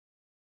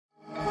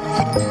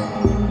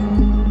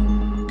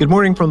Good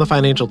morning from the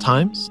Financial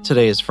Times.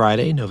 Today is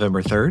Friday,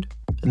 November 3rd,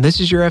 and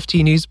this is your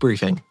FT News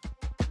Briefing.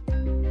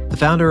 The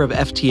founder of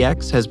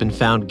FTX has been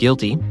found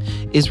guilty.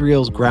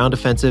 Israel's ground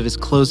offensive is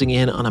closing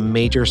in on a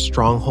major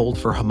stronghold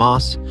for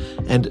Hamas,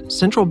 and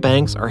central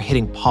banks are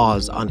hitting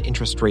pause on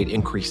interest rate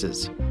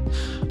increases.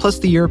 Plus,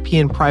 the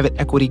European private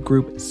equity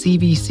group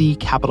CVC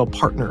Capital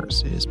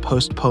Partners is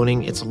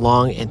postponing its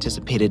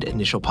long-anticipated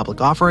initial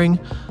public offering.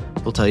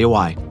 We'll tell you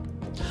why.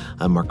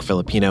 I'm Mark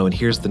Filipino, and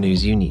here's the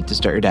news you need to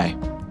start your day.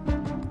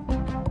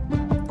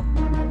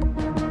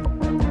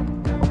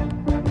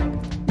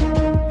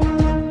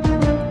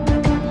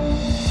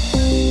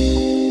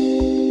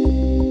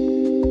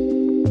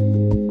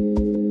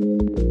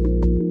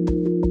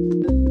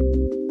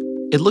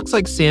 It looks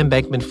like Sam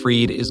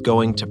Bankman-Fried is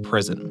going to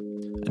prison.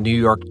 A New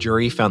York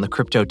jury found the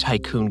crypto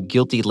tycoon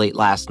guilty late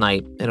last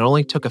night, and it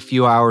only took a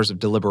few hours of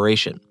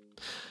deliberation.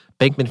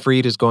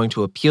 Bankman-Fried is going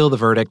to appeal the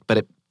verdict, but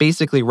it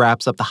basically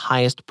wraps up the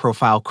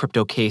highest-profile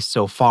crypto case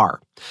so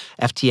far.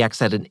 FTX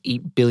had an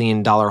 $8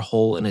 billion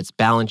hole in its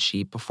balance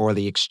sheet before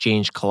the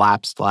exchange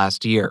collapsed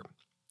last year.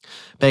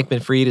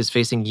 Bankman-Fried is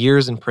facing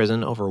years in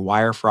prison over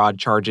wire fraud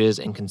charges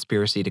and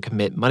conspiracy to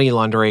commit money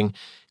laundering.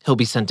 He'll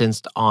be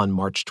sentenced on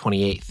March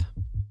 28th.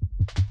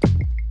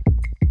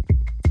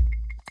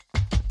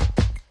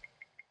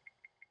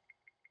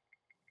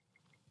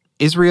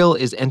 Israel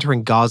is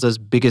entering Gaza's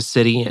biggest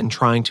city and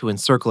trying to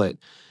encircle it.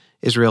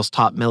 Israel's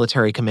top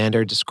military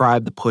commander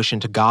described the push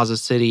into Gaza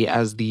City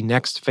as the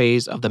next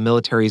phase of the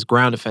military's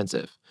ground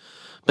offensive.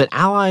 But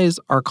allies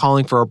are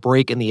calling for a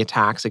break in the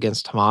attacks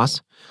against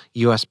Hamas.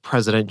 U.S.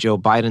 President Joe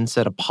Biden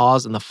said a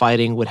pause in the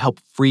fighting would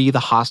help free the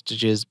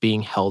hostages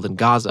being held in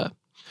Gaza.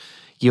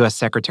 U.S.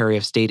 Secretary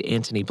of State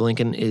Antony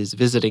Blinken is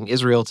visiting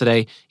Israel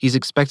today. He's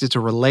expected to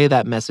relay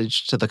that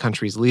message to the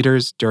country's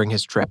leaders during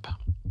his trip.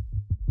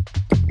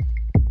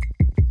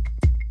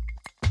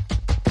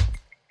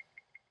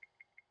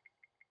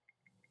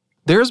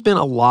 There's been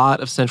a lot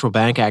of central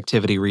bank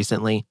activity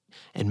recently,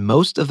 and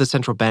most of the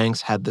central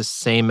banks had the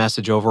same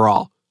message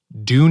overall: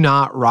 do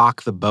not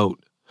rock the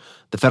boat.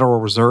 The Federal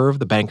Reserve,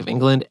 the Bank of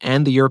England,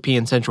 and the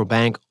European Central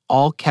Bank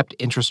all kept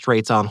interest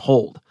rates on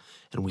hold.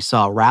 And we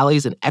saw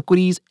rallies in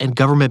equities and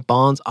government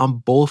bonds on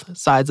both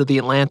sides of the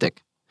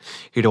Atlantic.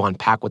 Here to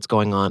unpack what's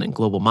going on in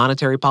global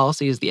monetary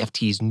policy is the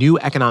FT's new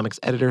economics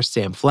editor,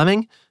 Sam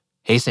Fleming.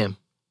 Hey, Sam.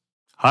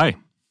 Hi.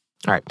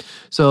 All right.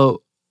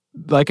 So,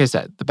 like I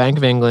said, the Bank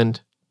of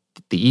England,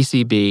 the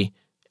ECB,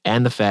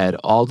 and the Fed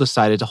all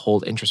decided to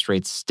hold interest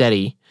rates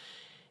steady.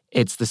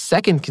 It's the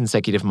second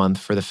consecutive month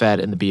for the Fed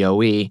and the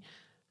BOE.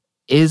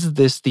 Is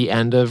this the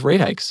end of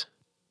rate hikes?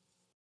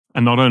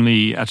 And not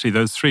only actually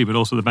those three, but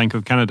also the Bank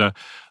of Canada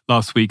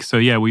last week. So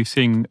yeah, we've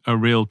seen a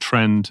real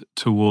trend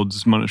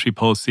towards monetary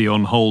policy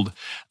on hold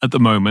at the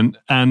moment.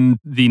 And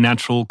the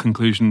natural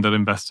conclusion that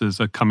investors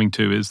are coming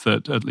to is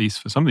that, at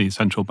least for some of these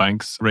central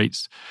banks,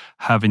 rates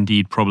have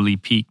indeed probably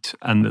peaked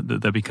and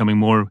that they're becoming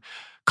more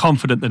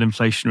confident that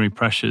inflationary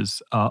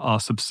pressures are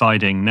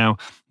subsiding. Now,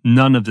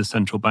 none of the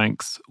central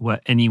banks were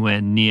anywhere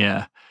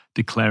near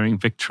declaring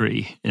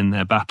victory in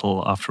their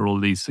battle after all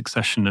these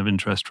succession of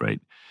interest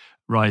rate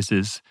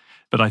rises.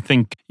 But I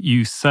think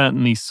you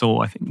certainly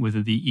saw,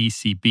 with the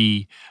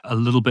ECB, a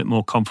little bit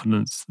more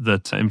confidence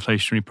that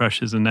inflationary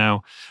pressures are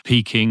now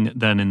peaking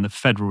than in the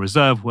Federal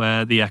Reserve,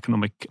 where the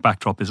economic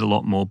backdrop is a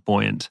lot more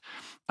buoyant.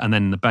 And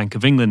then in the Bank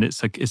of England,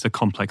 it's a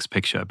complex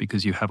picture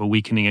because you have a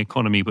weakening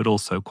economy, but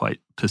also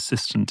quite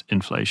persistent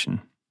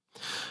inflation.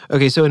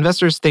 Okay, so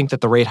investors think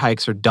that the rate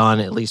hikes are done,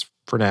 at least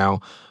for now.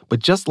 But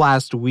just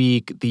last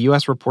week, the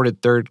U.S.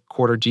 reported third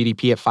quarter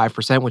GDP at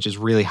 5%, which is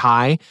really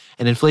high,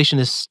 and inflation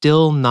is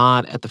still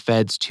not at the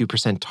Fed's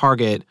 2%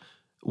 target.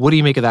 What do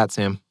you make of that,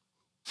 Sam?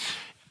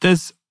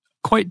 There's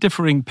quite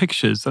differing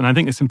pictures, and I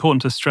think it's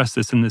important to stress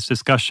this in this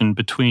discussion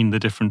between the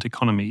different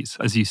economies.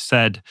 As you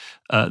said,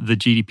 the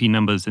GDP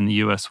numbers in the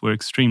US were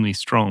extremely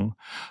strong.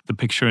 The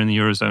picture in the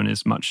Eurozone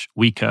is much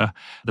weaker.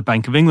 The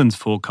Bank of England's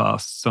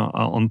forecasts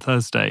on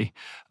Thursday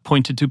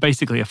pointed to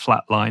basically a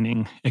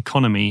flatlining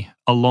economy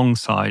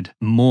alongside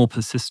more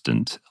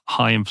persistent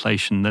high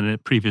inflation than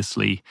it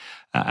previously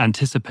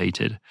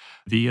anticipated.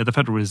 The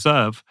Federal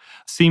Reserve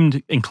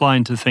seemed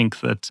inclined to think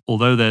that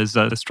although there's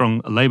a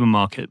strong labor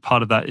market,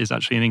 part of that is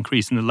actually an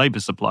increase in the labor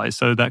supply.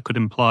 So that could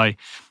imply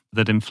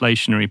that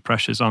inflationary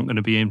pressures aren't going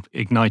to be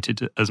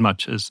ignited as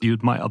much as you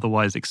might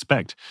otherwise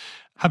expect.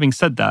 Having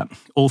said that,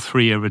 all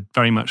three are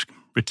very much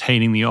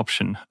retaining the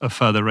option of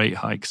further rate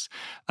hikes.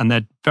 And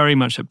they're very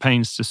much at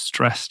pains to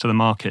stress to the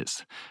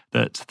markets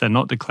that they're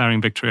not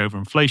declaring victory over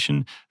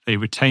inflation. They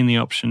retain the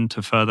option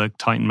to further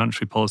tighten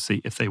monetary policy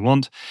if they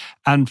want.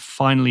 And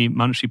finally,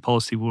 monetary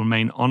policy will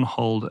remain on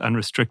hold and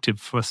restrictive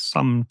for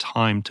some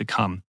time to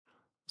come.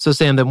 So,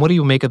 Sam, then what do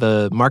you make of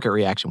the market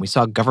reaction? We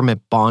saw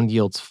government bond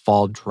yields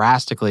fall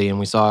drastically and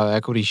we saw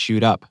equities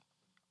shoot up.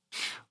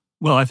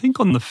 Well, I think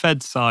on the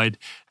Fed side,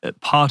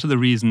 part of the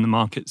reason the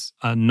markets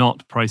are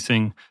not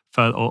pricing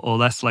further or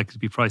less likely to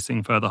be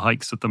pricing further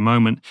hikes at the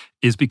moment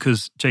is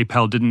because Jay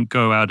Powell didn't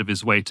go out of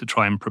his way to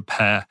try and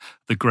prepare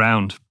the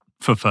ground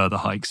for further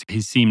hikes.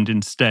 He seemed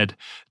instead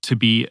to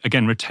be,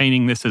 again,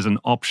 retaining this as an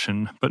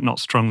option, but not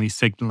strongly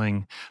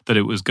signaling that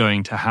it was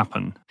going to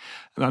happen.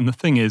 And the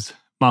thing is,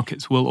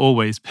 markets will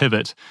always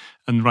pivot.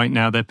 And right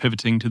now they're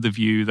pivoting to the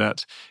view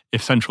that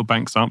if central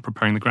banks aren't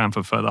preparing the ground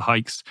for further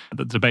hikes,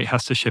 the debate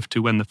has to shift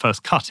to when the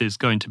first cut is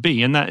going to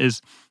be. And that is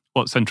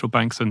what central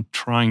banks are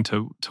trying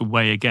to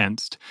weigh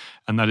against.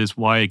 And that is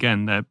why,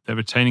 again, they're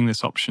retaining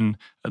this option,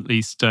 at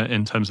least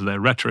in terms of their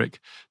rhetoric,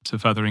 to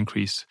further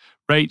increase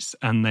rates.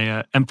 And they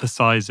are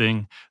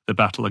emphasizing the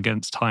battle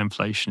against high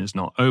inflation is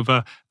not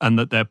over and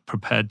that they're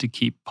prepared to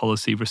keep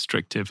policy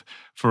restrictive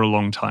for a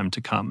long time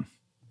to come.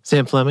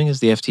 Sam Fleming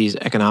is the FT's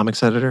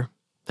economics editor.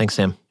 Thanks,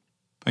 Sam.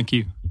 Thank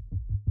you.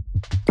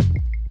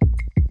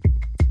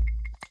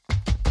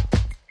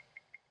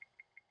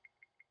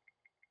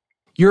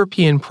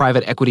 European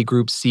private equity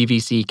group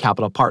CVC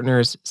Capital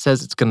Partners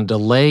says it's going to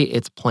delay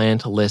its plan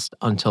to list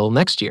until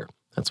next year.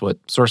 That's what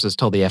sources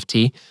told the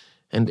FT.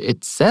 And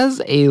it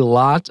says a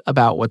lot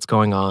about what's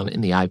going on in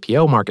the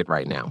IPO market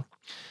right now.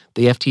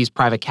 The FT's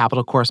private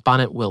capital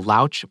correspondent, Will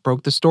Lauch,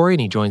 broke the story,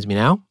 and he joins me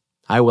now.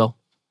 Hi, Will.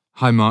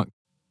 Hi, Mark.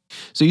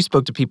 So you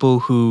spoke to people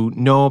who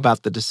know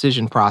about the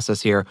decision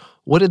process here.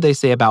 What did they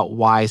say about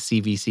why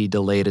CVC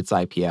delayed its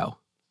IPO?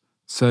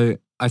 So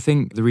I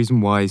think the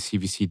reason why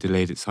CVC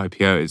delayed its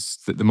IPO is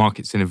that the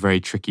market's in a very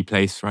tricky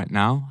place right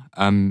now.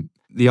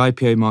 The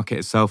IPO market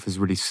itself has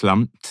really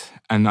slumped,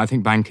 and I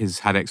think bankers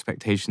had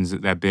expectations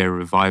that there'd be a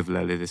revival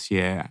earlier this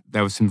year.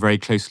 There were some very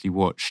closely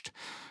watched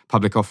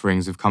public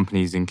offerings of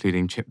companies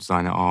including chip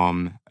designer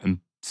Arm and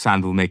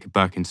sandal maker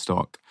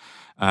Birkenstock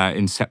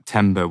in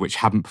September, which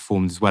haven't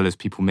performed as well as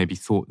people maybe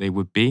thought they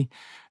would be.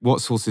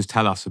 What sources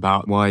tell us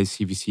about why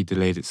CVC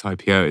delayed its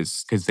IPO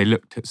is because they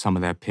looked at some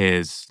of their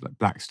peers, like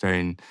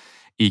Blackstone,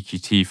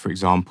 EQT, for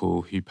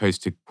example, who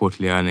posted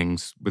quarterly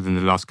earnings within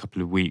the last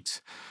couple of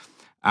weeks.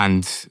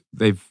 And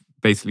they've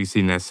basically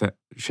seen their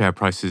share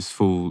prices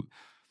fall.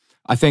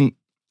 I think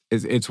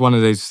it's one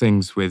of those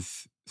things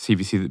with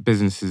CVC that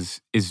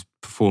businesses is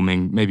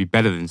performing maybe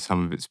better than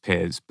some of its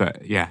peers.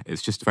 But yeah,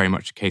 it's just very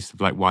much a case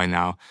of like, why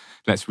now?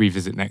 Let's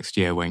revisit next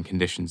year when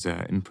conditions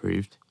are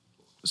improved.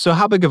 So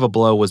how big of a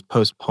blow was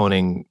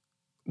postponing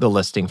the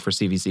listing for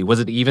CVC? Was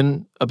it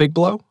even a big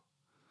blow?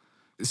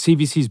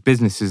 CVC's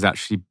business is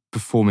actually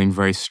performing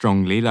very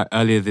strongly. Like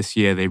earlier this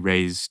year, they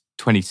raised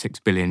 26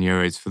 billion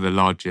euros for the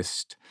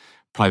largest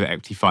private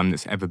equity fund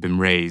that's ever been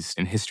raised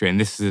in history. And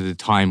this is at a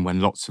time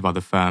when lots of other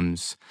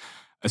firms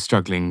are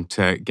struggling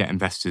to get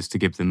investors to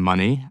give them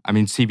money. I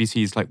mean,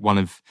 CVC is like one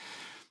of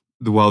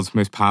the world's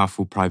most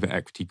powerful private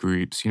equity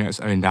groups. You know, it's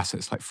owned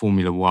assets like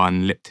Formula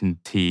One, Lipton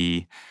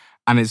Tea,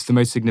 and it's the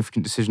most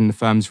significant decision the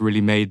firm's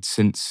really made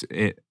since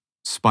it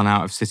spun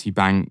out of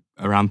Citibank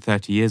around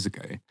 30 years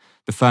ago.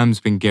 The firm's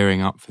been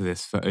gearing up for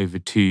this for over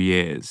 2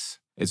 years.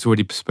 It's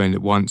already postponed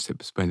it once. It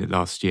postponed it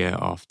last year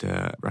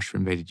after Russia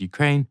invaded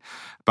Ukraine.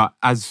 But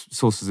as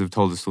sources have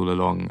told us all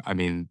along, I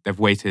mean, they've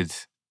waited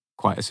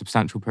quite a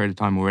substantial period of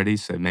time already,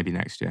 so maybe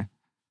next year.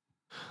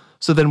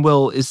 So then,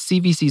 Will, is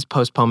CVC's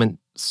postponement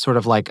sort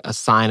of like a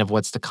sign of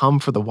what's to come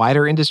for the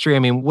wider industry? I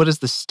mean, what is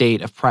the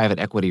state of private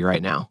equity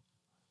right now?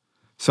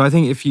 So I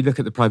think if you look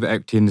at the private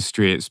equity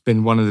industry, it's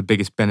been one of the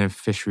biggest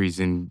beneficiaries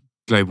in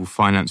global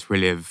finance,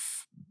 really,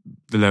 of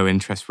the low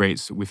interest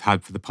rates that we've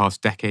had for the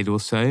past decade or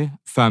so.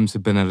 Firms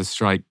have been able to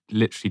strike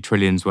literally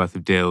trillions worth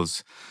of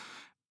deals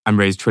and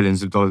raise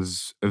trillions of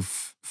dollars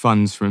of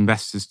funds from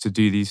investors to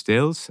do these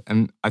deals.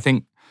 And I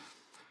think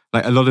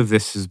like a lot of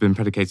this has been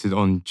predicated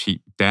on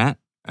cheap debt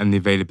and the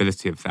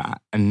availability of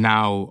that. And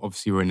now,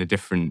 obviously, we're in a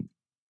different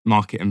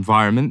market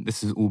environment.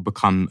 This has all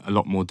become a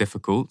lot more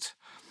difficult.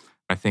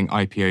 I think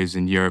IPOs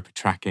in Europe are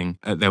tracking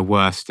at their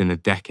worst in a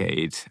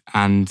decade.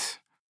 And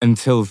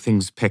until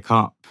things pick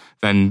up,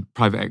 then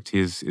private equity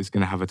is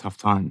going to have a tough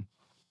time.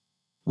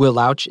 Will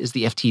Lauch is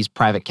the FT's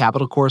private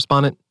capital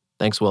correspondent.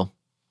 Thanks, Will.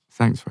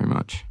 Thanks very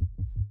much.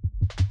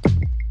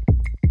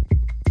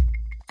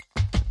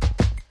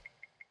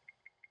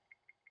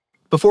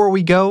 Before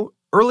we go,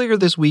 earlier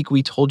this week,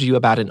 we told you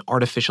about an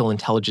artificial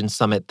intelligence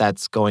summit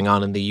that's going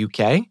on in the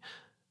UK.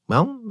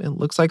 Well, it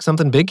looks like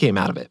something big came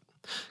out of it.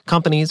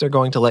 Companies are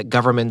going to let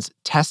governments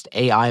test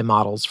AI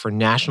models for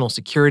national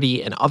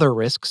security and other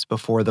risks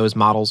before those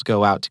models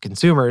go out to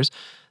consumers.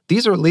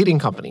 These are leading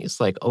companies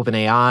like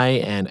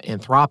OpenAI and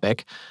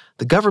Anthropic.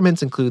 The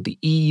governments include the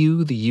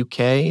EU, the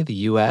UK, the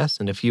US,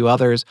 and a few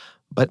others,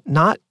 but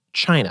not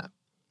China.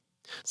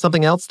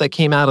 Something else that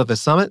came out of the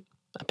summit,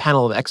 a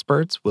panel of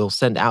experts will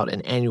send out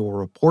an annual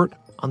report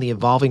on the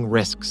evolving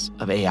risks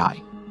of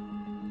AI.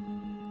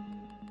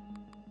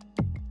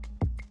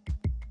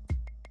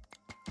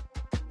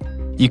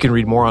 You can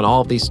read more on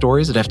all of these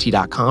stories at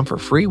FT.com for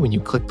free when you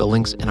click the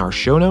links in our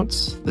show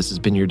notes. This has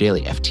been your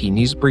daily FT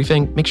News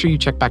Briefing. Make sure you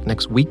check back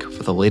next week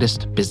for the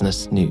latest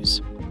business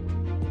news.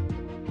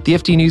 The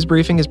FT News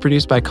Briefing is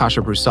produced by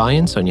Kasha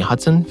Broussalian, Sonia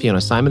Hudson,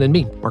 Fiona Simon, and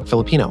me, Mark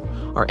Filipino.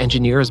 Our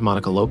engineer is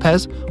Monica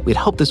Lopez. We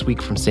had help this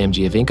week from Sam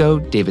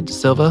Giovinco, David De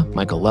Silva,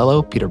 Michael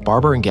Lello, Peter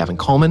Barber, and Gavin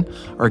Coleman.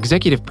 Our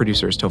executive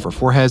producer is Topher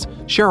Forhez.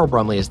 Cheryl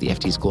Brumley is the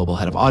FT's global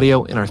head of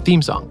audio, and our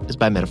theme song is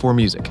by Metaphor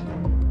Music.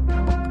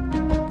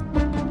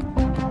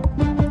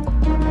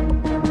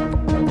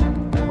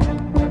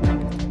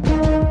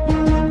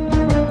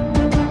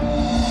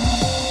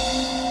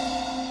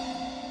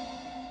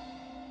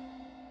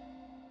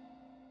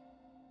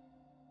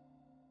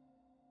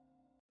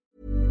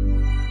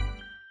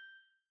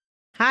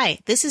 Hi,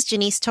 this is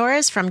Janice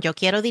Torres from Yo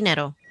Quiero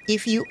Dinero.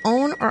 If you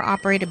own or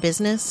operate a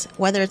business,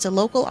 whether it's a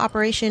local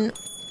operation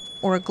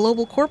or a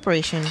global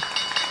corporation,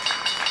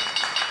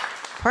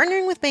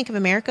 partnering with Bank of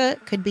America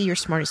could be your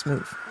smartest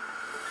move.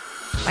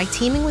 By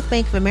teaming with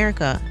Bank of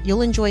America,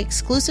 you'll enjoy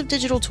exclusive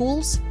digital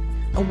tools,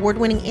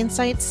 award-winning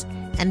insights,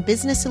 and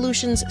business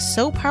solutions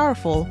so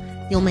powerful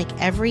you'll make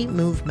every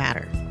move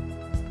matter.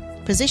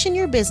 Position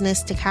your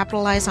business to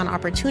capitalize on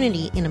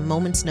opportunity in a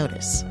moment's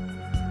notice.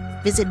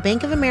 Visit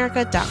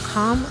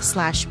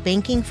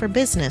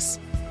bankofamerica.com/bankingforbusiness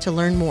to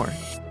learn more.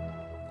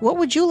 What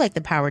would you like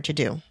the power to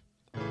do?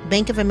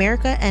 Bank of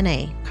America,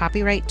 N.A.,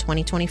 copyright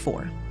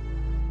 2024.